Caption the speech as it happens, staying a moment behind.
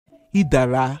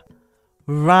Idara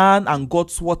ran and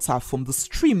got water from the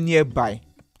stream nearby.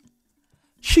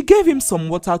 She gave him some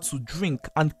water to drink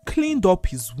and cleaned up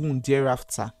his wound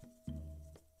thereafter.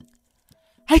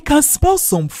 "I can smell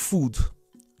some food.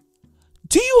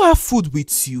 Do you have food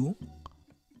with you?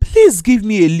 Please give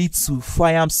me a little, for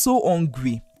I am so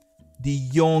hungry," the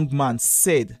young man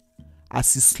said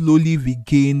as he slowly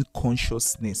regained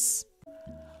consciousness.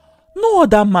 No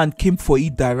other man came for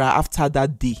Idara after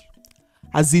that day,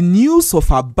 as the news of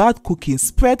her bad cooking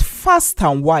spread fast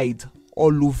and wide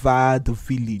all over the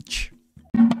village.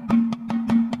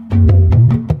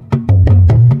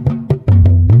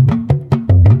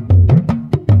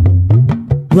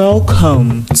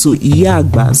 Welcome to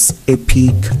Iyagba's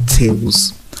Epic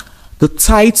Tales. The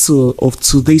title of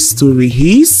today's story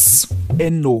is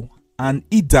Eno and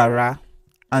Idara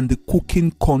and the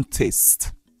Cooking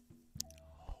Contest.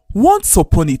 Once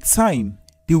upon a time,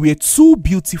 there were two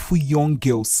beautiful young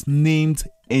girls named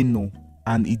Eno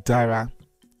and Idara.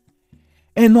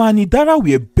 Eno and Idara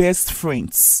were best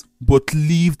friends but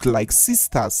lived like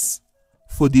sisters,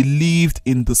 for they lived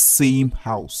in the same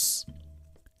house.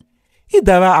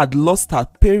 Idara had lost her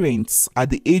parents at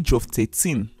the age of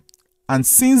 13, and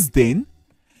since then,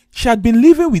 she had been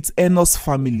living with Eno's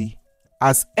family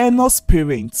as Eno's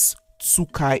parents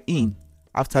took her in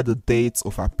after the death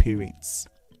of her parents.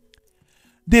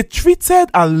 They treated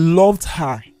and loved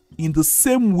her in the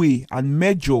same way and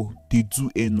measure they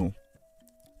do Eno.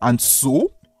 And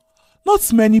so,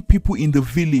 not many people in the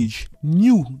village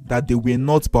knew that they were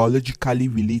not biologically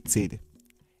related,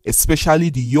 especially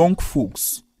the young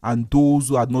folks and those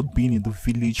who had not been in the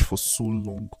village for so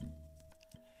long.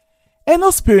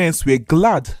 Eno's parents were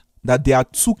glad that they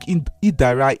had took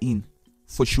Idara in,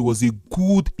 for she was a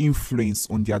good influence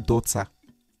on their daughter.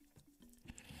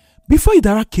 Before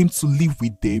Idara came to live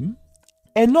with them,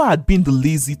 Eno had been the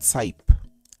lazy type.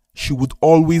 She would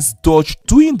always dodge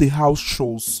doing the house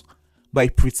chores by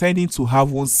pretending to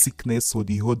have one sickness or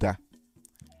the other.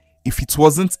 If it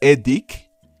wasn't headache,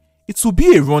 it would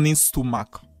be a running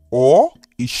stomach or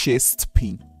a chest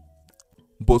pain.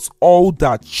 But all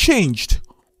that changed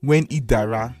when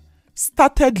Idara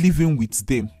started living with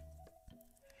them.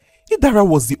 Idara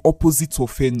was the opposite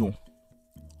of Eno.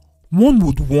 One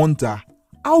would wonder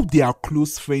how they are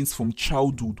close friends from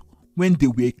childhood when they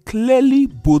were clearly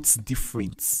both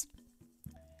different.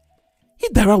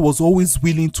 Idara was always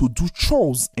willing to do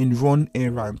chores and run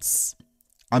errands.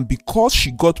 And because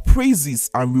she got praises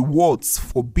and rewards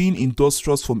for being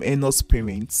industrious from Eno's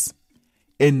parents,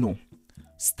 Eno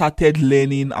started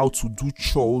learning how to do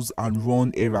chores and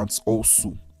run errands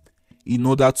also, in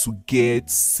order to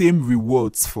get same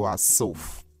rewards for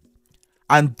herself.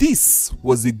 And this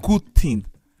was a good thing,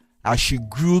 as she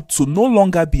grew to no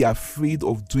longer be afraid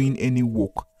of doing any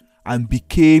work and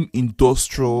became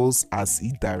industrious as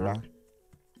Idara.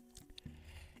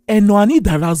 Eno and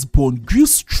Idara's bond grew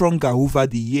stronger over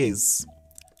the years,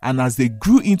 and as they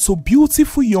grew into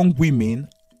beautiful young women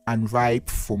and ripe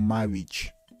for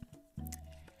marriage.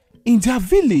 In their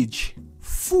village,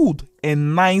 food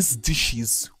and nice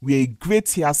dishes were a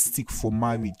great yardstick for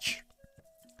marriage.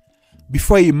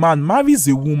 Before a man marries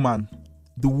a woman,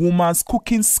 the woman's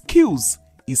cooking skills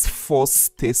is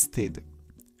first tested.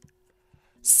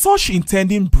 Such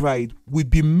intending bride will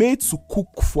be made to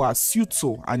cook for her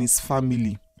suitor and his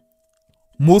family.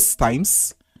 Most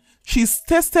times, she is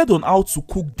tested on how to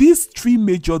cook these three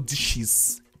major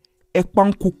dishes: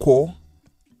 ekpankukọ,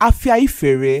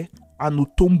 afiaifere, and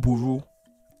otomburu,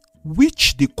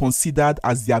 which they considered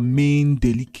as their main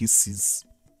delicacies.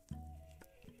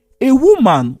 A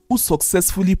woman who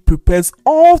successfully prepares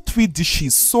all three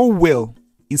dishes so well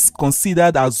is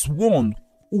considered as one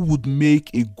who would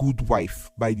make a good wife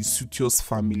by the suitor's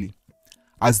family,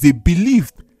 as they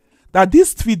believed that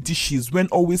these three dishes, when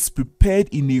always prepared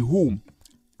in a home,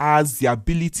 has the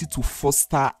ability to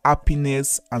foster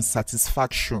happiness and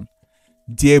satisfaction,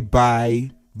 thereby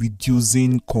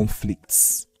reducing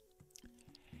conflicts.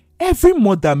 Every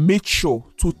mother made sure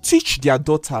to teach their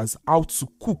daughters how to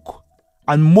cook,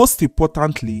 and most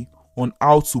importantly, on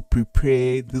how to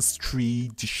prepare these three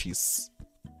dishes.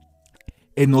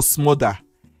 Eno's mother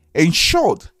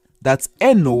ensured that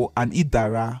Eno and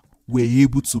Idara were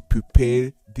able to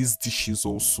prepare these dishes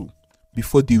also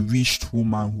before they reached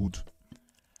womanhood.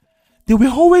 They were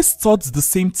always taught the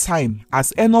same time,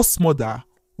 as Eno's mother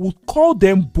would call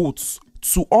them both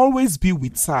to always be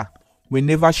with her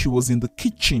whenever she was in the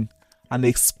kitchen and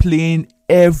explain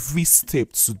every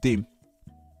step to them.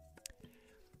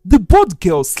 The both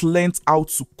girls learned how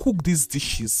to cook these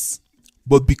dishes,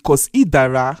 but because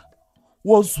Idara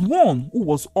was one who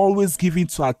was always given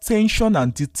to attention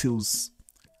and details,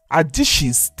 her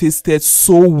dishes tasted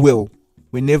so well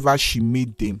whenever she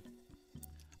made them,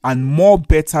 and more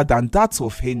better than that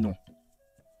of Eno.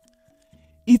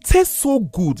 It tastes so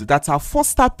good that her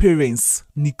foster parents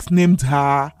nicknamed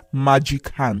her Magic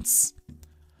Hands,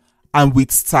 and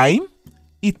with time,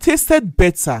 it tasted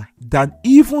better than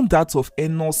even that of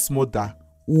Eno's mother,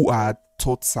 who had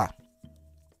taught her.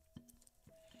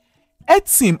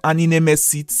 Etim and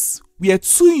Inemesit were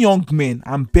two young men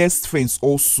and best friends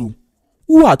also,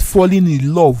 who had fallen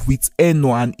in love with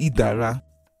Eno and Idara.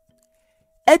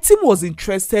 Etim was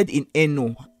interested in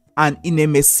Eno and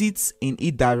Inemesit in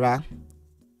Idara.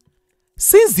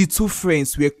 Since the two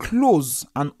friends were close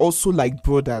and also like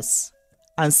brothers,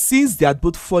 and since they had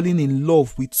both fallen in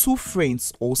love with two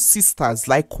friends or sisters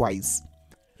likewise,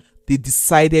 they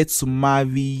decided to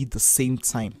marry the same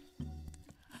time.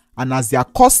 And as their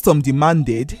custom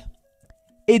demanded,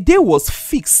 a day was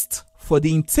fixed for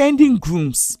the intending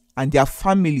grooms and their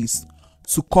families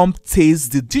to come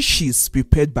taste the dishes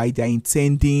prepared by their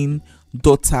intending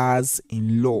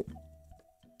daughters-in-law.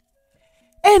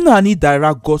 Eno and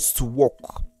Idara got to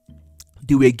work.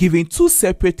 They were given two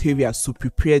separate areas to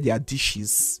prepare their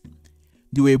dishes.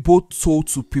 They were both told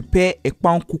to prepare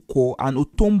ekpankuko and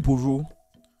otomburu,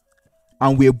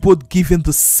 and were both given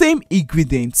the same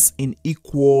ingredients in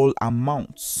equal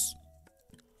amounts.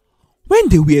 When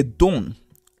they were done,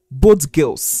 both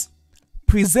girls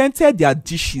presented their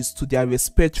dishes to their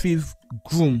respective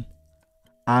groom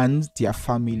and their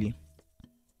family.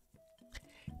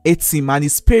 Etim and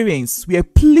his parents were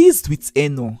pleased with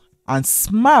Eno and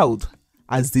smiled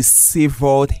as they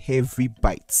savored every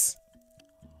bite.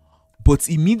 But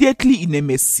immediately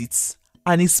Inemesit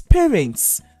and his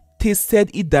parents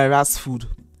tasted Idara's food,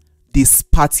 they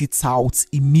spat it out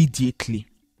immediately.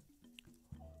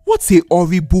 What a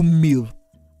horrible meal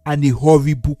and a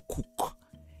horrible cook,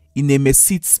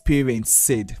 Inemesit's parents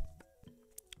said.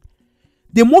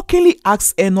 They mockingly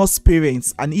asked Eno's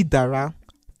parents and Idara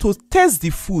to taste the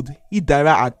food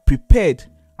Idara had prepared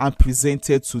and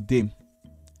presented to them.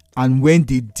 And when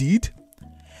they did,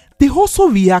 they also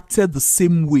reacted the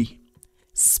same way,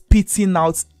 spitting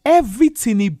out every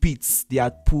tiny bits they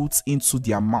had put into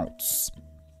their mouths.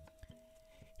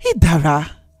 Idara,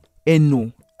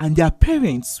 Eno, and their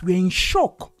parents were in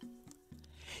shock.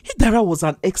 Idara was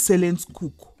an excellent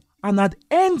cook and had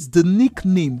earned the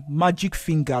nickname Magic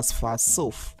Fingers for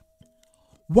herself.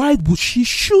 Why would she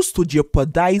choose to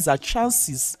jeopardize her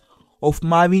chances of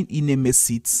marrying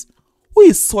Inemesit, who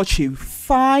is such a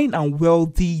fine and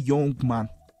wealthy young man?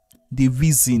 They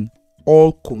reasoned,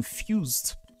 all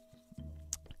confused.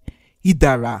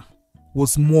 Idara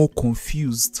was more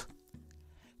confused.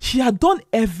 She had done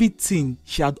everything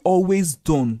she had always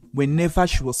done whenever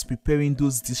she was preparing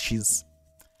those dishes.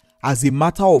 As a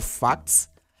matter of fact,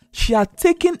 she had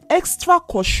taken extra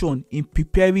caution in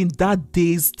preparing that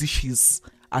day's dishes,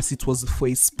 as it was for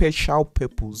a special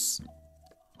purpose.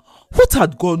 What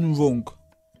had gone wrong?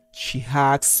 She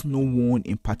asked no one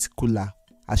in particular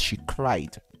as she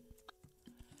cried.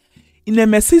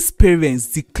 Inemesit's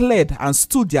parents declared and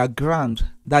stood their ground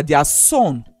that their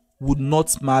son would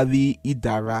not marry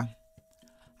Idara,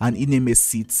 and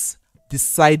Inemesit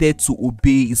decided to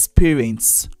obey his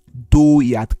parents, though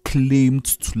he had claimed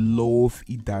to love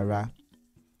Idara.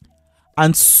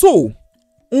 And so,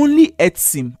 only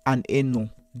Etim and Eno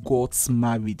got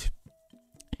married.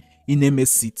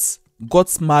 Inemesit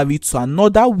got married to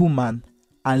another woman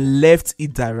and left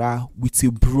Idara with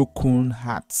a broken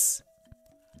heart.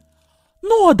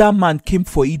 No other man came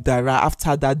for Idara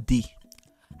after that day,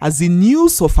 as the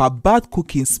news of her bad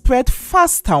cooking spread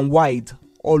fast and wide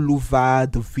all over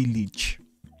the village.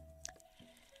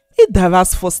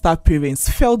 Idara's foster parents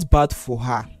felt bad for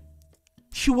her.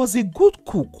 She was a good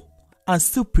cook and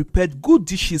still prepared good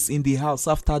dishes in the house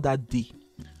after that day,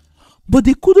 but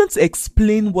they couldn't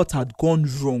explain what had gone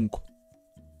wrong.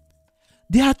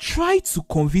 They had tried to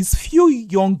convince few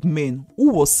young men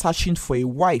who were searching for a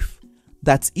wife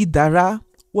that Idara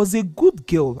was a good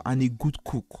girl and a good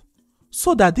cook,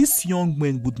 so that these young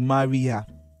men would marry her.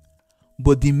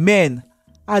 But the men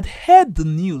had heard the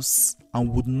news and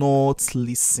would not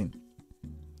listen.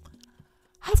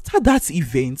 After that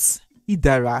event,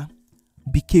 Idara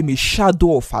became a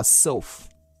shadow of herself.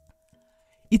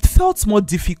 It felt more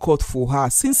difficult for her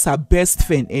since her best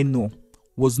friend Eno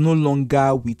was no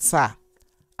longer with her,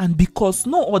 and because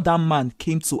no other man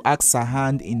came to ask her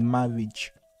hand in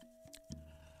marriage.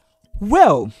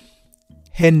 Well,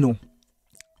 Eno,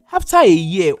 after a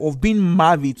year of being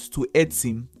married to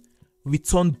Etim,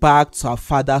 returned back to her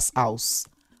father's house,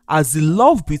 as the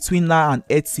love between her and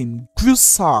Etim grew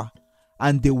sour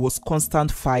and there was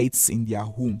constant fights in their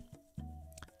home.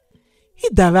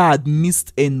 Idara had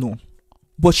missed Eno,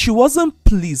 but she wasn't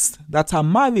pleased that her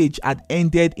marriage had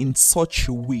ended in such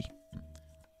a way.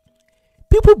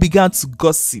 People began to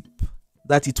gossip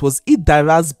that it was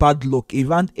Idara's bad luck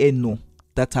around Eno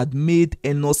that had made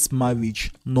Eno's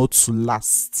marriage not to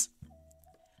last.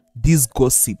 These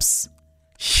gossips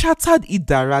shattered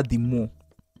Idara the more.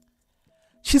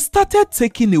 She started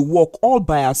taking a walk all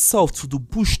by herself to the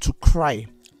bush to cry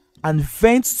and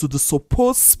vent to the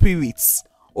supposed spirits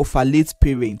of her late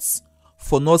parents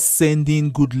for not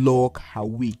sending good luck her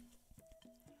way.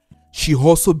 She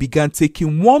also began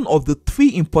taking one of the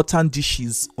 3 important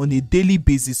dishes on a daily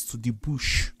basis to the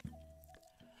bush.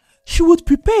 She would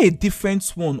prepare a different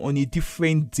one on a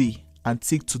different day and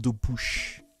take to the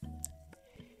bush.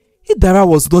 Idara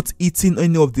was not eating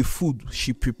any of the food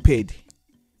she prepared,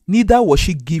 neither was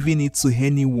she giving it to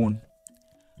anyone.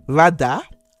 Rather,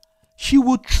 she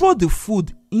would throw the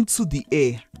food into the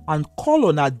air and call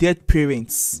on her dead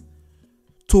parents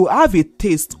to have a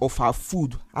taste of her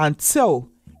food and tell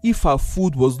if her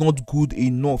food was not good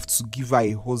enough to give her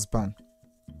a husband.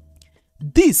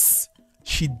 This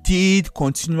she did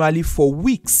continually for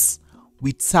weeks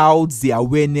without the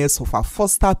awareness of her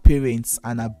foster parents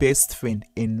and her best friend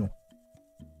Eno.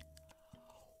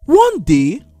 One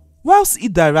day, whilst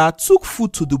Idara took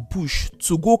food to the bush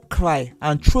to go cry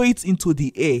and throw it into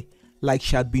the air like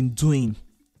she had been doing,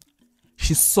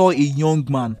 she saw a young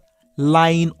man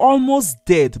lying almost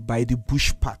dead by the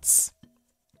bush paths.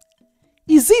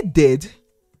 "Is he dead?"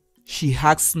 she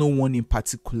asked no one in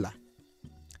particular.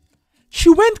 She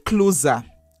went closer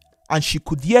and she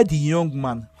could hear the young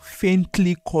man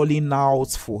faintly calling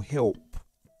out for help.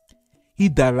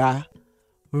 Idara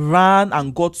ran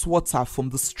and got water from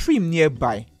the stream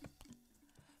nearby.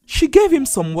 She gave him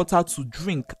some water to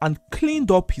drink and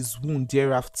cleaned up his wound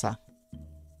thereafter.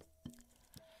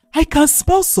 "I can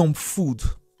smell some food.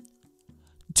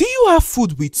 Do you have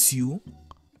food with you?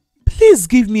 Please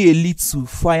give me a little,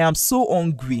 for I am so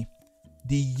hungry,"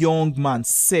 the young man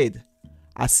said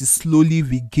as he slowly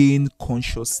regained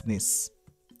consciousness.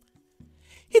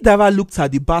 Idara looked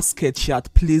at the basket she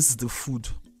had placed the food.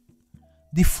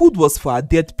 The food was for her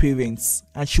dead parents,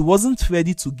 and she wasn't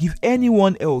ready to give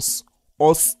anyone else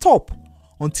or stop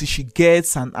until she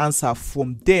gets an answer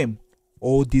from them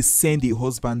or they send a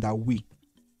husband away.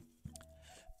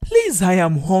 "Please, I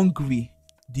am hungry,"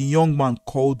 the young man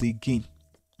called again,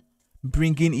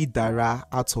 bringing Idara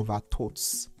out of her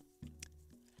thoughts.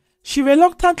 She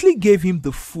reluctantly gave him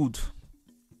the food.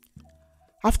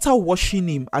 After washing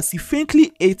him as he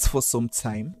faintly ate for some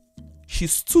time, she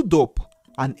stood up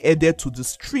and headed to the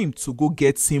stream to go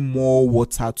get him more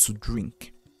water to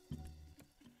drink.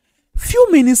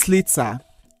 Few minutes later,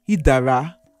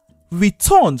 Idara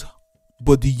returned,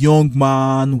 but the young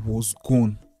man was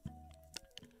gone.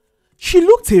 She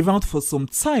looked around for some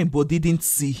time but didn't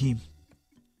see him.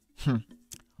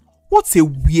 "What a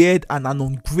weird and an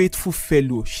ungrateful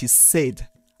fellow," she said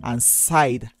and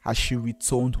sighed as she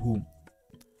returned home.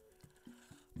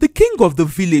 The king of the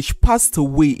village passed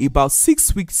away about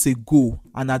 6 weeks ago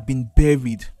and had been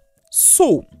buried.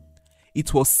 So,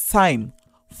 it was time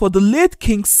for the late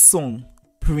king's son,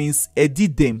 Prince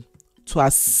Edidem, to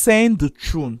ascend the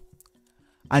throne,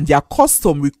 and their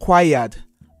custom required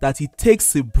that he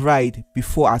takes a bride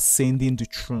before ascending the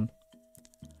throne.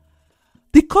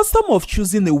 The custom of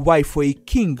choosing a wife for a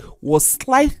king was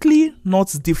slightly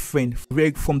not different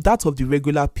from that of the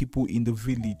regular people in the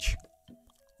village.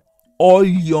 All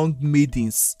young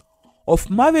maidens of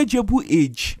marriageable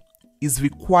age is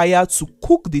required to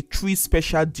cook the 3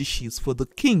 special dishes for the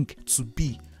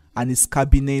king-to-be and his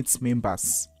cabinet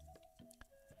members.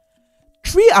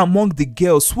 3 among the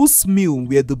girls whose meal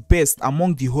were the best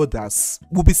among the others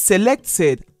will be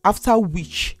selected, after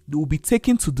which they will be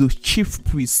taken to the chief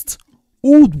priest,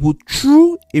 who would,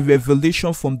 through a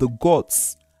revelation from the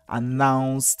gods,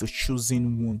 announce the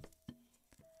chosen one.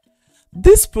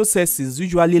 These processes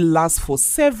usually last for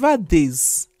several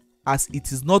days, as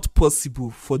it is not possible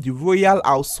for the royal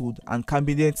household and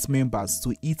cabinet members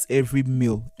to eat every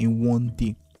meal in one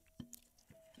day.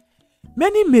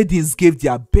 Many maidens gave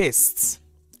their best,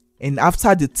 and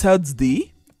after the 3rd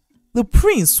day, the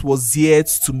prince was yet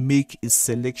to make a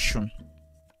selection.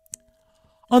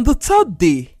 On the 3rd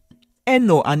day,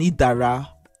 Eno and Idara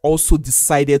also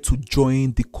decided to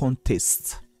join the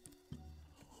contest.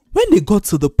 When they got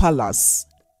to the palace,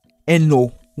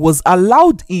 Eno was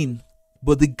allowed in,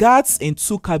 but the guards and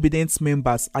 2 cabinet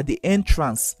members at the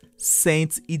entrance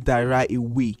sent Idara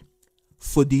away,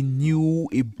 for they knew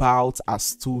about her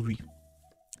story.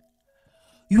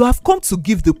 "You have come to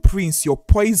give the prince your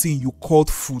poison you called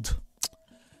food.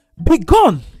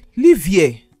 Begone, leave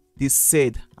here," they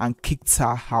said, and kicked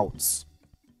her out.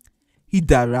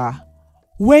 Idara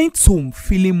went home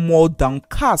feeling more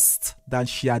downcast than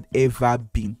she had ever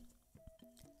been.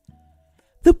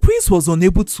 The prince was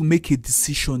unable to make a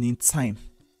decision in time.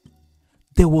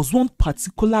 There was one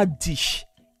particular dish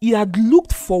he had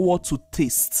looked forward to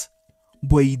taste,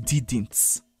 but he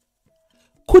didn't.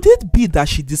 Could it be that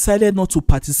she decided not to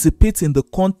participate in the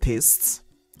contest?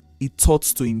 He thought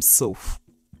to himself.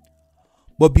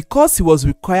 But because he was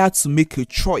required to make a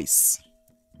choice,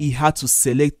 he had to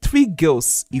select 3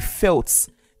 girls he felt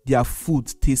their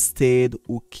food tasted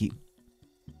okay.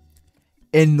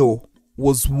 Eno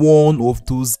was one of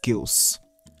those girls.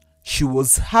 She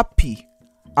was happy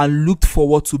and looked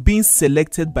forward to being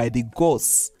selected by the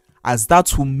gods, as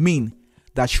that would mean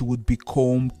that she would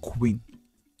become queen.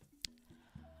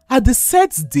 At the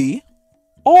set day,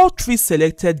 all 3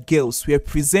 selected girls were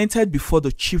presented before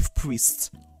the chief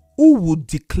priest, who would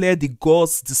declare the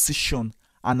gods' decision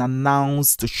and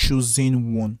announce the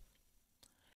chosen one.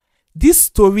 This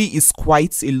story is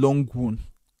quite a long one.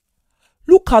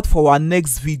 Look out for our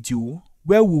next video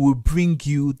where we will bring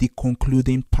you the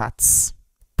concluding parts.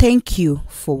 Thank you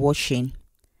for watching.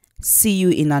 See you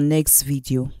in our next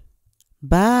video.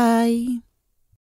 Bye.